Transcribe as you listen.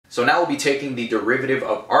So now we'll be taking the derivative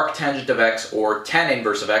of arctangent of x or tan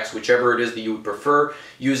inverse of x, whichever it is that you would prefer,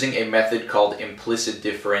 using a method called implicit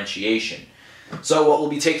differentiation. So what we'll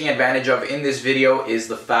be taking advantage of in this video is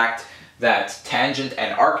the fact that tangent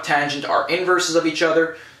and arctangent are inverses of each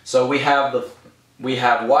other. So we have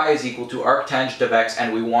y is equal to arctangent of x,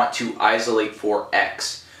 and we want to isolate for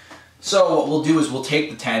x. So what we'll do is we'll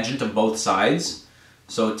take the tangent of both sides.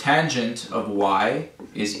 So tangent of y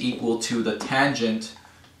is equal to the tangent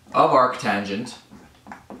of arctangent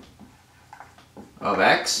of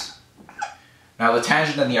x. Now the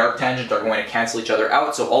tangent and the arctangent are going to cancel each other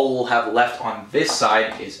out, so all we'll have left on this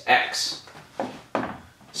side is x.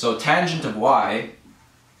 So tangent of y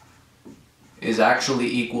is actually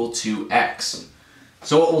equal to x.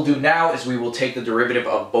 So what we'll do now is we will take the derivative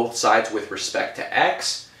of both sides with respect to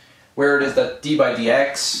x, where it is that d by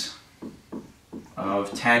dx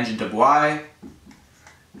of tangent of y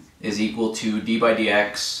is equal to d by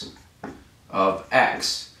dx of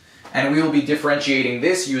x. And we will be differentiating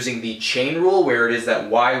this using the chain rule, where it is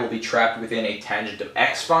that y will be trapped within a tangent of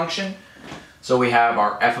x function. So we have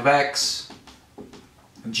our f of x,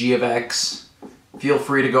 g of x. Feel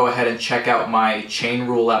free to go ahead and check out my chain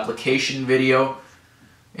rule application video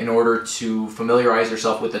in order to familiarize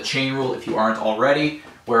yourself with the chain rule if you aren't already,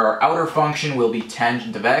 where our outer function will be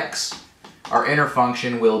tangent of x, our inner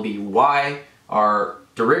function will be y, our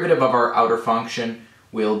derivative of our outer function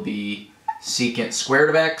will be secant squared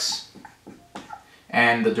of x,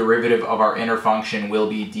 and the derivative of our inner function will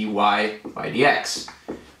be dy by dx,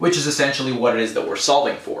 which is essentially what it is that we're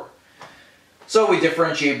solving for. So we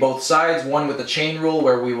differentiate both sides, one with the chain rule,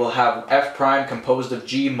 where we will have f prime composed of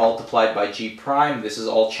g multiplied by g prime. This is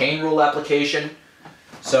all chain rule application.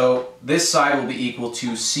 So this side will be equal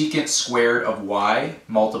to secant squared of y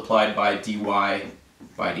multiplied by dy by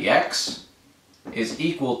dx is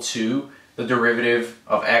equal to the derivative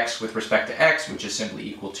of x with respect to x, which is simply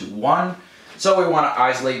equal to 1. So we want to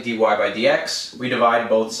isolate dy by dx. We divide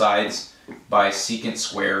both sides by secant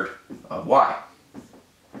squared of y.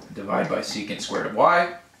 Divide by secant squared of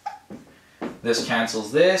y. This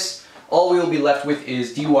cancels this. All we will be left with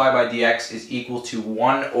is dy by dx is equal to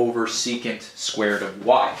 1 over secant squared of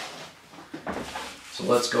y. So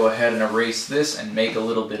let's go ahead and erase this and make a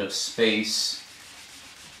little bit of space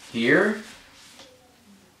here.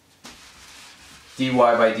 Dy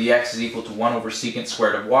by dx is equal to 1 over secant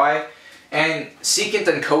squared of y. And secant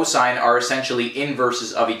and cosine are essentially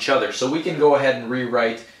inverses of each other. So we can go ahead and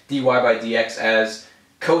rewrite dy by dx as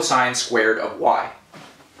cosine squared of y.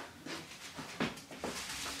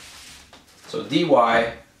 So dy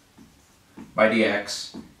by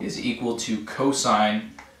dx is equal to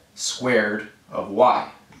cosine squared of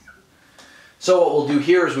y. So what we'll do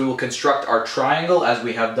here is we will construct our triangle as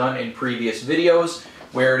we have done in previous videos,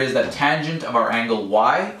 where it is that tangent of our angle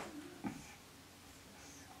y,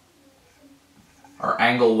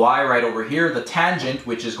 right over here, the tangent,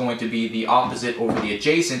 which is going to be the opposite over the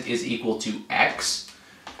adjacent, is equal to x.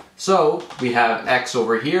 So we have x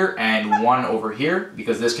over here and 1 over here,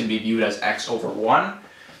 because this can be viewed as x over 1.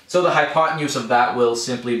 So the hypotenuse of that will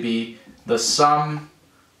simply be the sum,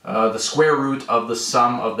 the square root of the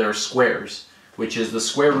sum of their squares, which is the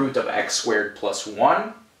square root of x squared plus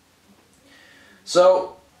 1.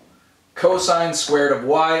 So cosine squared of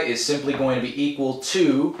y is simply going to be equal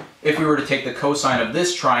to, if we were to take the cosine of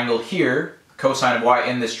this triangle here, cosine of y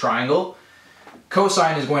in this triangle,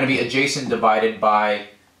 cosine is going to be adjacent divided by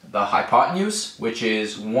the hypotenuse, which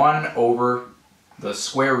is 1 over the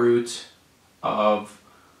square root of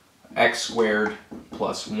x squared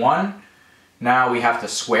plus 1. Now we have to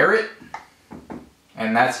square it,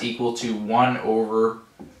 and that's equal to 1 over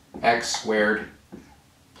x squared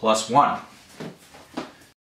plus 1.